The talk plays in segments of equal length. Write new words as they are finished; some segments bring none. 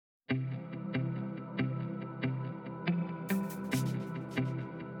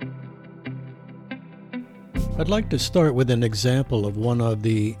I'd like to start with an example of one of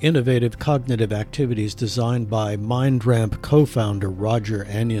the innovative cognitive activities designed by MindRamp co-founder Roger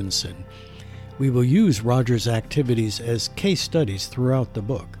Anionson. We will use Roger's activities as case studies throughout the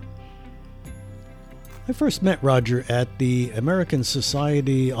book. I first met Roger at the American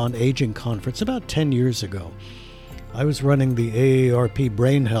Society on Aging conference about 10 years ago. I was running the AARP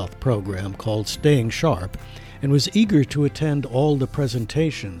Brain Health program called Staying Sharp and was eager to attend all the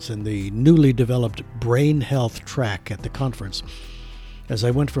presentations in the newly developed Brain Health track at the conference. As I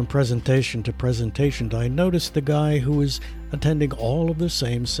went from presentation to presentation, I noticed the guy who was attending all of the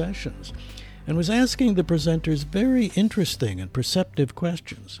same sessions and was asking the presenters very interesting and perceptive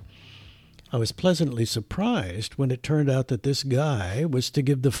questions. I was pleasantly surprised when it turned out that this guy was to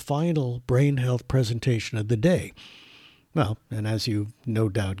give the final brain health presentation of the day. Well, and as you no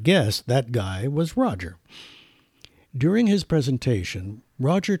doubt guessed, that guy was Roger. During his presentation,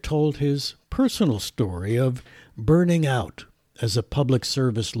 Roger told his personal story of burning out as a public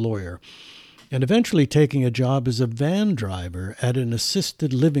service lawyer and eventually taking a job as a van driver at an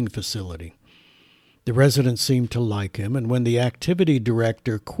assisted living facility. The residents seemed to like him, and when the activity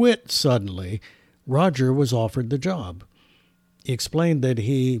director quit suddenly, Roger was offered the job. He explained that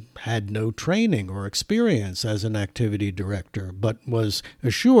he had no training or experience as an activity director, but was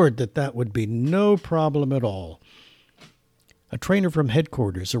assured that that would be no problem at all. A trainer from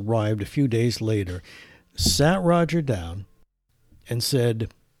headquarters arrived a few days later, sat Roger down, and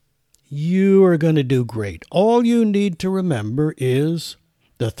said, "You are going to do great. All you need to remember is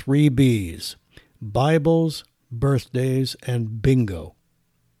the 3 B's. Bibles, birthdays, and bingo.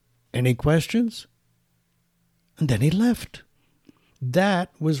 Any questions?" And then he left.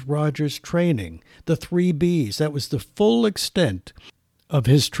 That was Roger's training, the 3 B's. That was the full extent of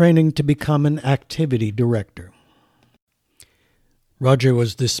his training to become an activity director. Roger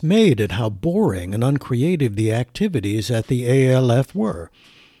was dismayed at how boring and uncreative the activities at the ALF were.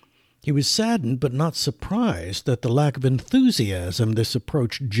 He was saddened but not surprised at the lack of enthusiasm this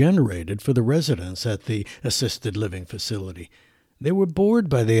approach generated for the residents at the assisted living facility. They were bored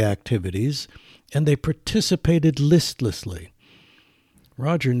by the activities, and they participated listlessly.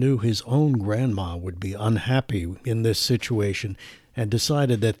 Roger knew his own grandma would be unhappy in this situation and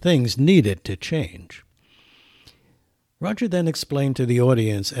decided that things needed to change. Roger then explained to the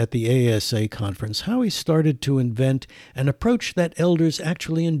audience at the ASA conference how he started to invent an approach that elders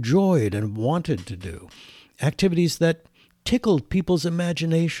actually enjoyed and wanted to do, activities that tickled people's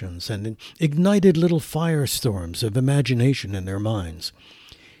imaginations and ignited little firestorms of imagination in their minds.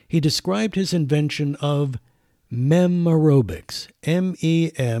 He described his invention of MEM-aerobics,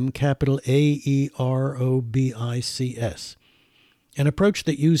 MEM-AEROBICS, an approach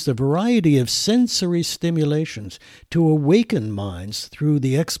that used a variety of sensory stimulations to awaken minds through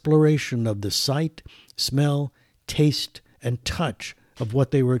the exploration of the sight, smell, taste, and touch of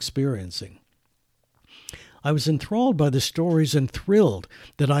what they were experiencing. I was enthralled by the stories and thrilled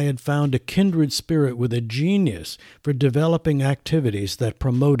that I had found a kindred spirit with a genius for developing activities that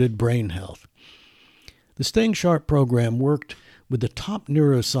promoted brain health. The Staying Sharp program worked with the top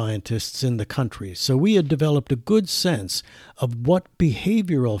neuroscientists in the country, so we had developed a good sense of what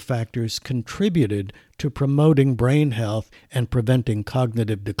behavioral factors contributed to promoting brain health and preventing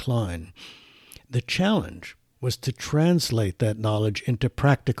cognitive decline. The challenge was to translate that knowledge into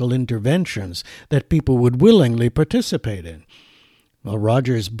practical interventions that people would willingly participate in. Well,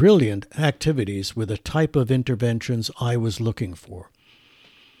 Roger's brilliant activities were the type of interventions I was looking for.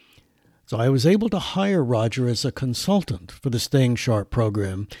 So I was able to hire Roger as a consultant for the Staying Sharp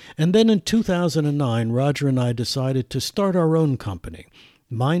program, and then in 2009, Roger and I decided to start our own company,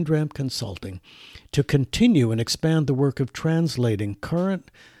 MindRamp Consulting, to continue and expand the work of translating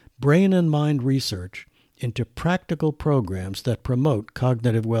current brain and mind research into practical programs that promote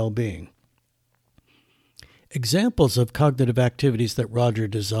cognitive well-being. Examples of cognitive activities that Roger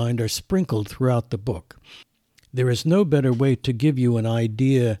designed are sprinkled throughout the book. There is no better way to give you an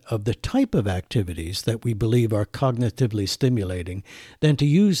idea of the type of activities that we believe are cognitively stimulating than to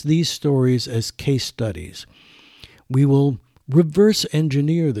use these stories as case studies. We will reverse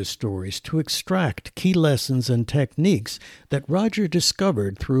engineer the stories to extract key lessons and techniques that Roger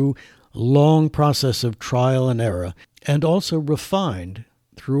discovered through a long process of trial and error, and also refined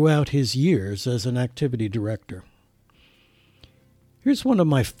throughout his years as an activity director. Here's one of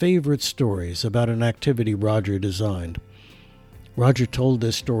my favorite stories about an activity Roger designed. Roger told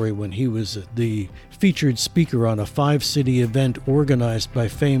this story when he was the featured speaker on a 5-city event organized by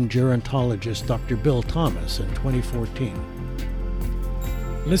famed gerontologist Dr. Bill Thomas in 2014.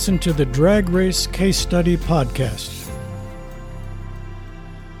 Listen to the Drag Race Case Study Podcast.